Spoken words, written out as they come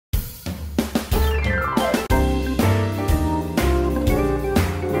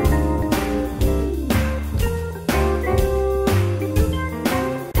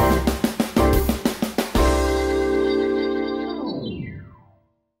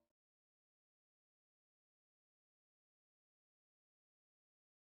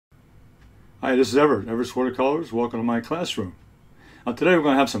Hi, this is Everett's Watercolors. Welcome to my classroom. Today we're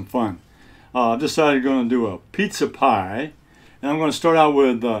going to have some fun. I've decided I'm going to do a pizza pie, and I'm going to start out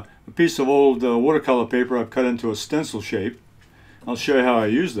with a piece of old watercolor paper I've cut into a stencil shape. I'll show you how I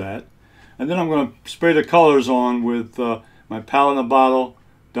use that. And then I'm going to spray the colors on with my palette in a bottle,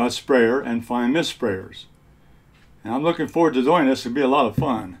 dot sprayer, and fine mist sprayers. And I'm looking forward to doing this. It'll be a lot of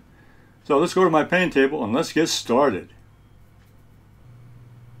fun. So let's go to my paint table and let's get started.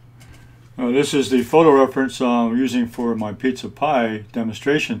 This is the photo reference I'm using for my pizza pie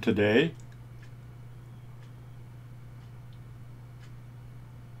demonstration today.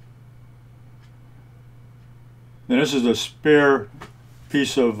 Then this is a spare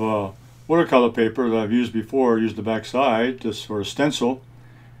piece of watercolor paper that I've used before. I used the back side just for a stencil.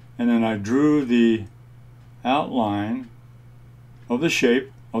 And then I drew the outline of the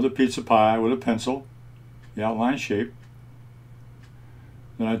shape of the pizza pie with a pencil, the outline shape.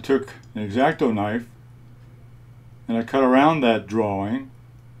 Then I took an X-Acto knife and I cut around that drawing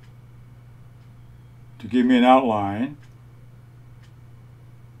to give me an outline.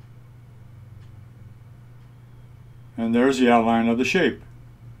 And there's the outline of the shape.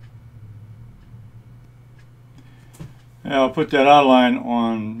 And I'll put that outline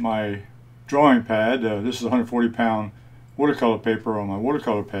on my drawing pad. This is 140-pound watercolor paper on my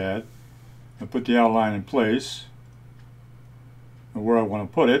watercolor pad. I put the outline in place and where I want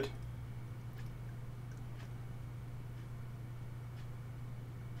to put it.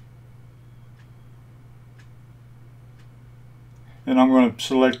 And I'm going to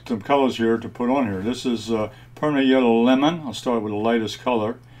select some colors here to put on here. This is permanent yellow lemon. I'll start with the lightest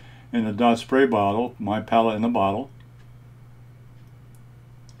color in the dot spray bottle, my palette in the bottle.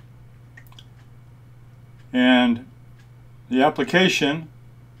 And the application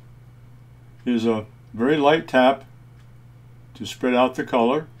is a very light tap to spread out the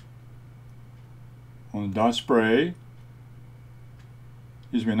color on the dot spray.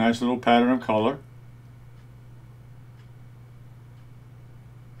 Gives me a nice little pattern of color.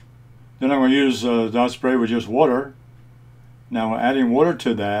 Then I'm going to use dot spray with just water. Now adding water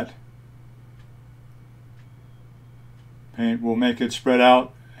to that paint will make it spread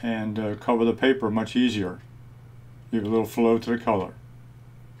out and cover the paper much easier. Give a little flow to the color.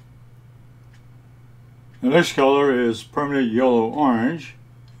 The next color is permanent yellow orange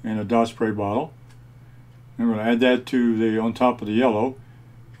in a dot spray bottle. I'm going to add that to the on top of the yellow.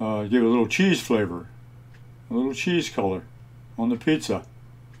 Give it a little cheese flavor, a little cheese color on the pizza.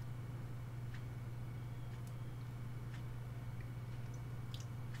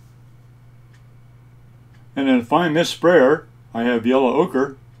 And in a fine mist sprayer, I have yellow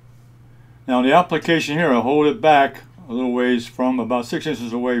ochre. Now the application here, I hold it back a little ways from about 6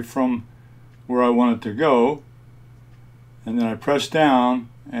 inches away from where I want it to go, and then I press down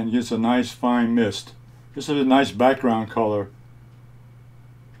and it gets a nice fine mist. This is a nice background color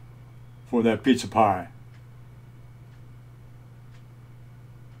for that pizza pie.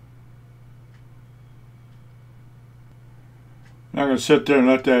 Now I'm going to sit there and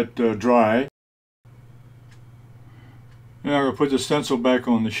let that dry. Now I'm going to put the stencil back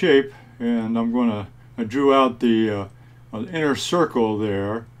on the shape, and I drew out the inner circle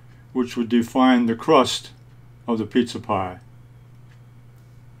there, which would define the crust of the pizza pie.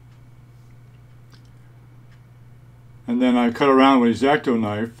 And then I cut around with an X-Acto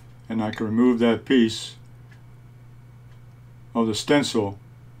knife, and I can remove that piece of the stencil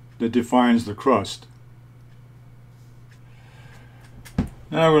that defines the crust.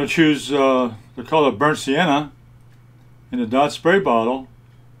 Now I'm going to choose the color burnt sienna in the dot spray bottle.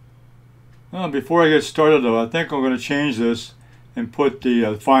 Before I get started though, I think I'm going to change this and put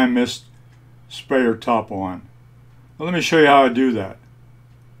the fine mist sprayer top on. Well, let me show you how I do that.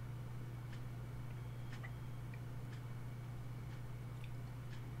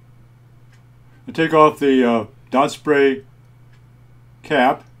 I take off the dot spray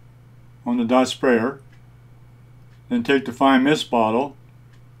cap on the dot sprayer, then take the fine mist bottle,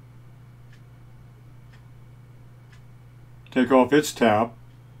 take off its tap,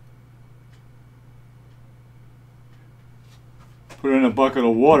 put it in a bucket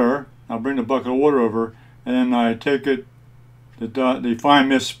of water. I'll bring the bucket of water over, and then I take it, the fine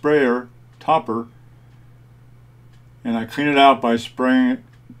mist sprayer topper, and I clean it out by spraying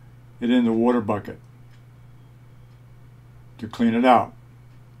it in the water bucket to clean it out.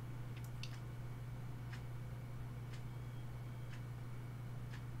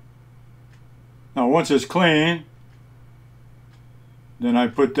 Now once it's clean, then I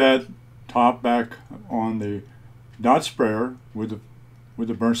put that top back on the dot sprayer with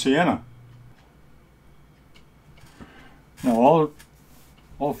the burnt sienna. Now all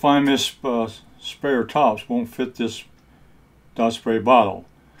all fine mist sprayer tops won't fit this dot spray bottle.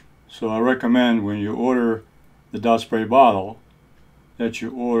 So I recommend when you order the dot spray bottle that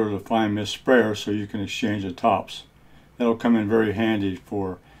you order the fine mist sprayer so you can exchange the tops. That'll come in very handy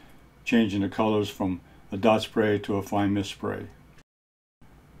for changing the colors from a dot spray to a fine mist spray.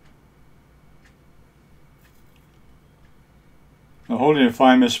 Now, holding the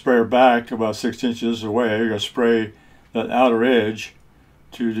fine mist sprayer back about 6 inches away, you're going to spray that outer edge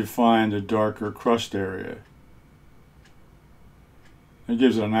to define the darker crust area. It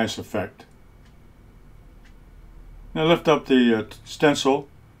gives it a nice effect. Now lift up the stencil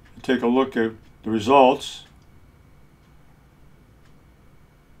and take a look at the results.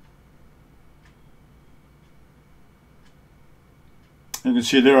 You can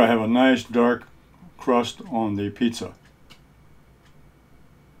see there I have a nice dark crust on the pizza.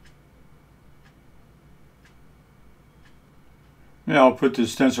 Now I'll put the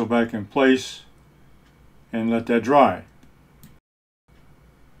stencil back in place and let that dry.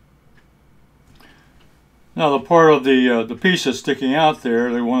 Now the part of the piece that's sticking out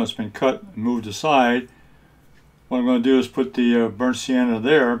there, the one that's been cut and moved aside, what I'm going to do is put the burnt sienna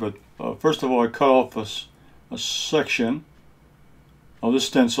there, but first of all I cut off a section of the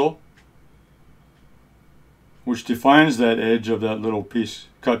stencil which defines that edge of that little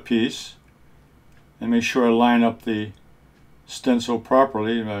cut piece, and make sure I line up the stencil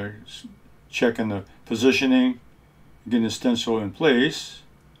properly by checking the positioning, getting the stencil in place.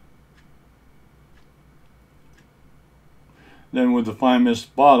 Then with the fine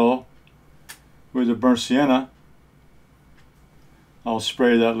mist bottle, with the burnt sienna, I'll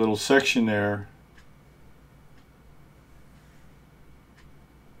spray that little section there.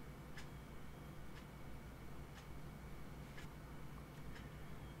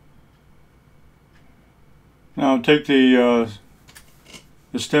 Now take the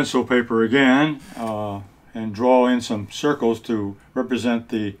stencil paper again and draw in some circles to represent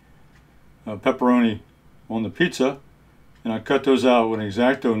the pepperoni on the pizza. And I cut those out with an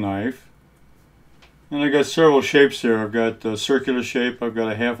X-Acto knife. And I got several shapes there. I've got a circular shape, I've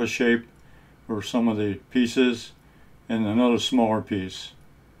got a half a shape for some of the pieces, and another smaller piece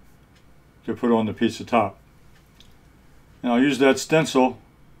to put on the pizza top. And I'll use that stencil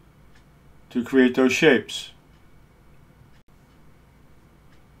to create those shapes.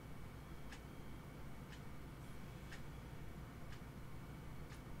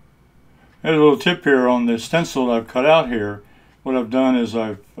 There's a little tip here on the stencil that I've cut out here. What I've done is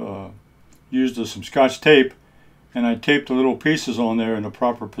I've used some Scotch tape, and I taped the little pieces on there in the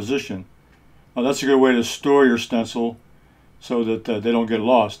proper position. Now that's a good way to store your stencil so that they don't get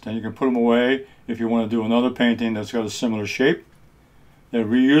lost. And you can put them away if you want to do another painting that's got a similar shape. They're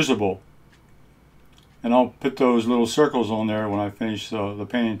reusable. And I'll put those little circles on there when I finish the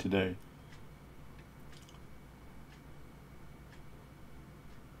painting today.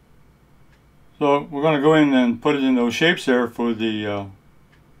 So we're going to go in and put it in those shapes there for the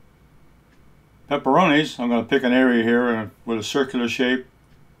pepperonis. I'm going to pick an area here with a circular shape,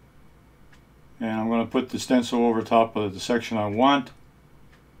 and I'm going to put the stencil over top of the section I want.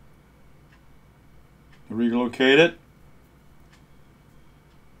 Relocate it.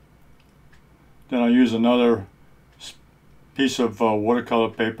 Then I'll use another piece of watercolor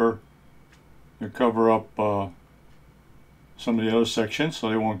paper to cover up some of the other sections so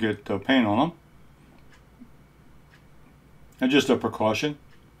they won't get paint on them. And just a precaution.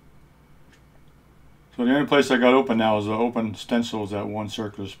 So the only place I got open now is the open stencils at one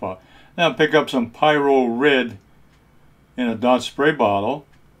circular spot. Now pick up some Pyro Red in a dot spray bottle,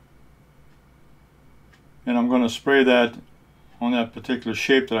 and I'm going to spray that on that particular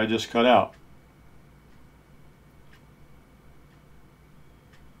shape that I just cut out.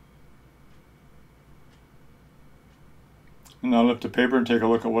 And I'll lift the paper and take a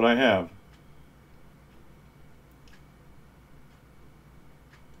look at what I have.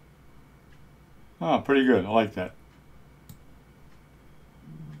 Ah, pretty good. I like that.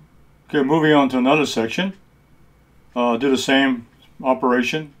 Okay, moving on to another section. Do the same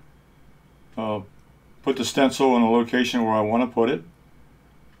operation. Put the stencil in a location where I want to put it.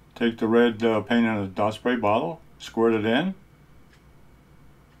 Take the red paint in a dot spray bottle, squirt it in.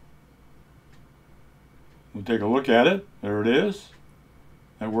 We'll take a look at it. There it is.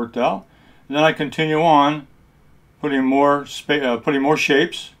 That worked out. And then I continue on putting more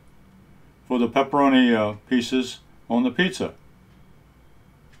shapes for the pepperoni pieces on the pizza.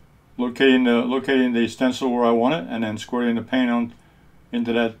 Locating the stencil where I want it, and then squirting the paint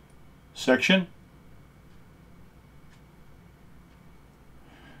into that section.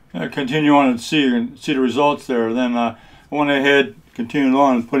 Continue on and see the results there. Then I went ahead continuing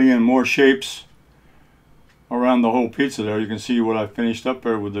on and putting in more shapes around the whole pizza there. You can see what I finished up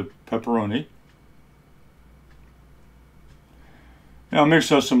there with the pepperoni. Now I'll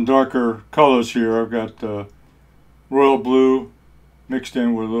mix up some darker colors here. I've got royal blue mixed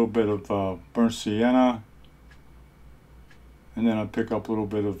in with a little bit of burnt sienna. And then I'll pick up a little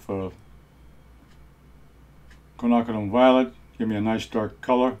bit of quinacridone violet. Give me a nice dark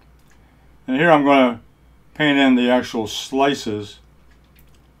color. And here I'm going to paint in the actual slices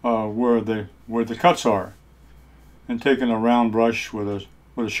where the cuts are. And taking a round brush with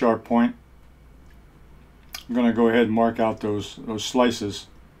a sharp point, I'm going to go ahead and mark out those slices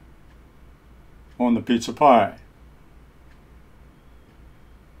on the pizza pie.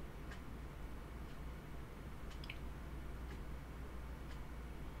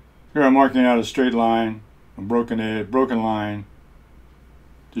 Here I'm marking out a straight line, a broken line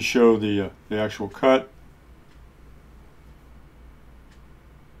to show the actual cut.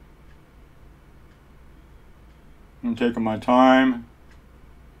 I'm taking my time.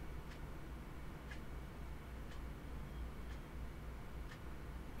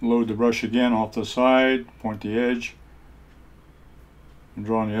 Load the brush again off the side, point the edge, and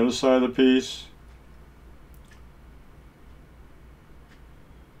draw on the other side of the piece.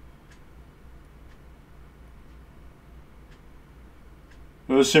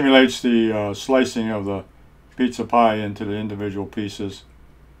 So this simulates the slicing of the pizza pie into the individual pieces.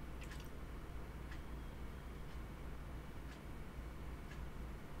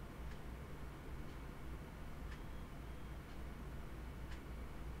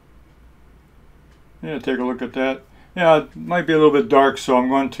 Yeah, take a look at that. Yeah, it might be a little bit dark, so I'm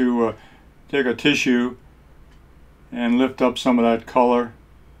going to take a tissue and lift up some of that color.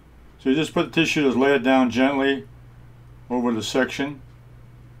 So you just put the tissue, just lay it down gently over the section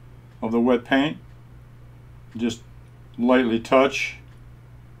of the wet paint. Just lightly touch,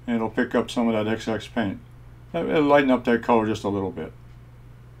 and it'll pick up some of that excess paint. It'll lighten up that color just a little bit.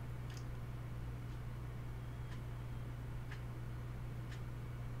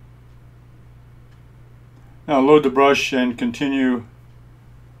 Now load the brush and continue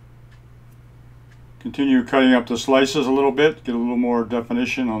cutting up the slices a little bit, get a little more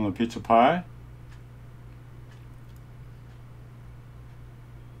definition on the pizza pie.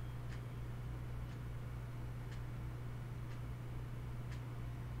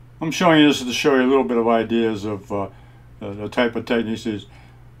 I'm showing you this to show you a little bit of ideas of the type of techniques. This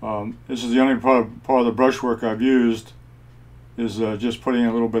is the only part of the brushwork I've used, is just putting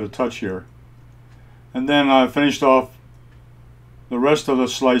a little bit of touch here. And then I finished off the rest of the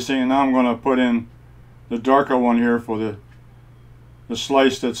slicing, and now I'm going to put in the darker one here for the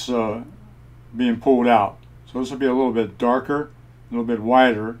slice that's being pulled out. So this will be a little bit darker, a little bit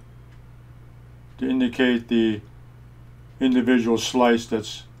wider, to indicate the individual slice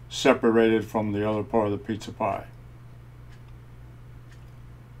that's separated from the other part of the pizza pie.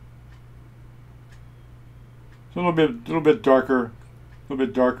 So a little bit darker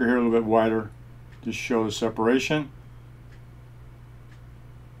here, a little bit wider. Just show the separation.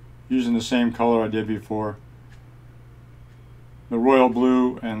 Using the same color I did before. The royal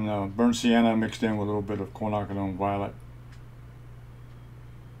blue and burnt sienna mixed in with a little bit of quinacridone violet.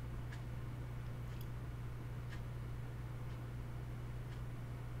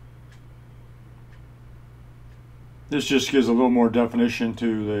 This just gives a little more definition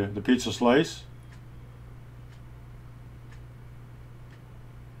to the pizza slice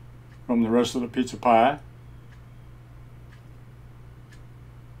from the rest of the pizza pie.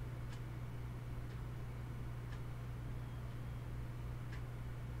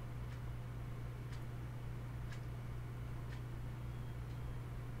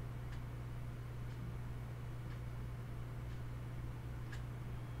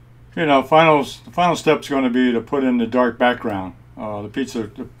 You know, the final step is going to be to put in the dark background. The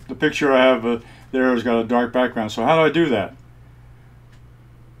picture I have there has got a dark background. So how do I do that?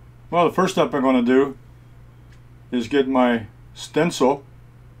 Well, the first step I'm going to do is get my stencil.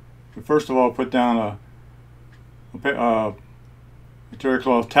 But first of all, put down a terry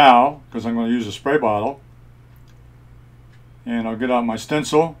cloth towel, because I'm going to use a spray bottle. And I'll get out my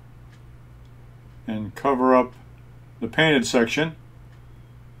stencil and cover up the painted section.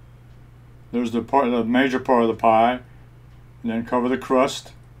 There's the major part of the pie, and then cover the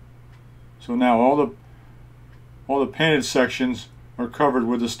crust. So now all the painted sections are covered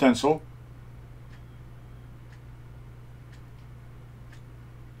with the stencil.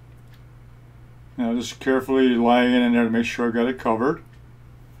 Now just carefully laying it in there to make sure I got it covered.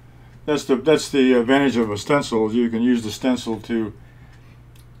 That's the advantage of a stencil. You can use the stencil to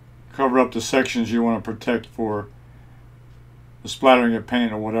cover up the sections you want to protect for the splattering of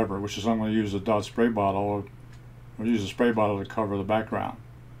paint or whatever, which is I'm going to use a dot spray bottle or use a spray bottle to cover the background.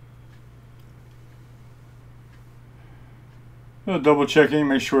 Double checking,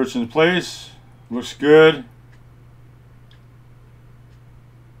 make sure it's in place. Looks good.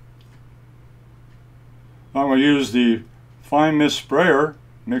 I'm going to use the fine mist sprayer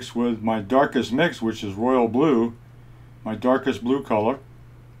mixed with my darkest mix, which is royal blue, my darkest blue color.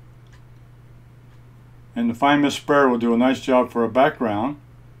 And the fine mist sprayer will do a nice job for a background.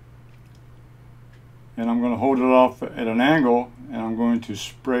 And I'm going to hold it off at an angle, and I'm going to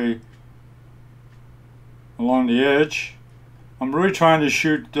spray along the edge. I'm really trying to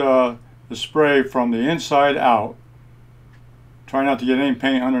shoot the spray from the inside out. Try not to get any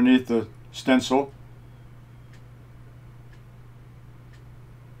paint underneath the stencil.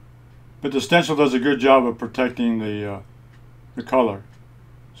 But the stencil does a good job of protecting the color,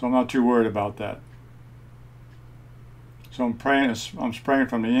 so I'm not too worried about that. So I'm spraying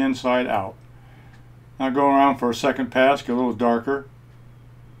from the inside out. Now go around for a second pass, get a little darker.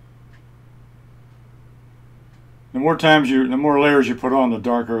 The more layers you put on, the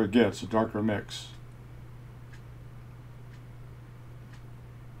darker it gets, the darker mix.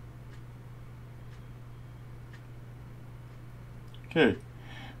 Okay,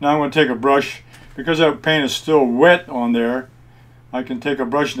 now I'm going to take a brush. Because that paint is still wet on there, I can take a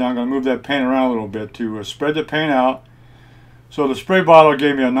brush now. I'm going to move that paint around a little bit to spread the paint out. So the spray bottle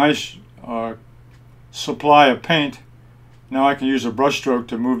gave me a nice supply of paint. Now I can use a brush stroke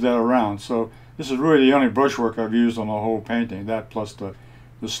to move that around. So this is really the only brushwork I've used on the whole painting, that plus the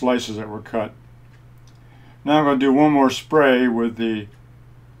slices that were cut. Now I'm going to do one more spray with the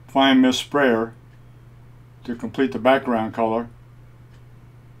fine mist sprayer to complete the background color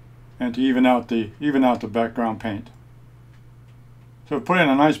and to even out the background paint. So putting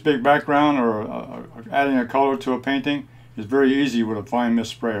a nice big background or adding a color to a painting is very easy with a fine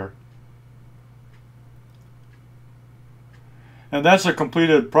mist sprayer. And that's a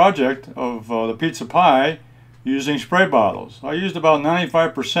completed project of the pizza pie using spray bottles. I used about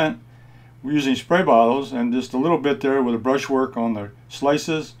 95% using spray bottles and just a little bit there with a brushwork on the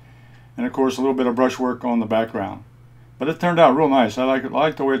slices, and of course a little bit of brushwork on the background. But it turned out real nice. I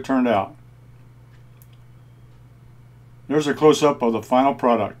like the way it turned out. There's a close-up of the final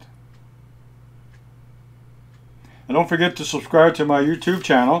product. And don't forget to subscribe to my YouTube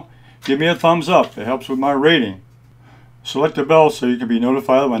channel. Give me a thumbs up. It helps with my rating. Select the bell so you can be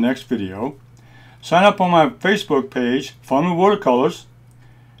notified of my next video. Sign up on my Facebook page, Fun with Watercolors,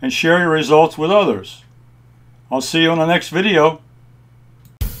 and share your results with others. I'll see you on the next video.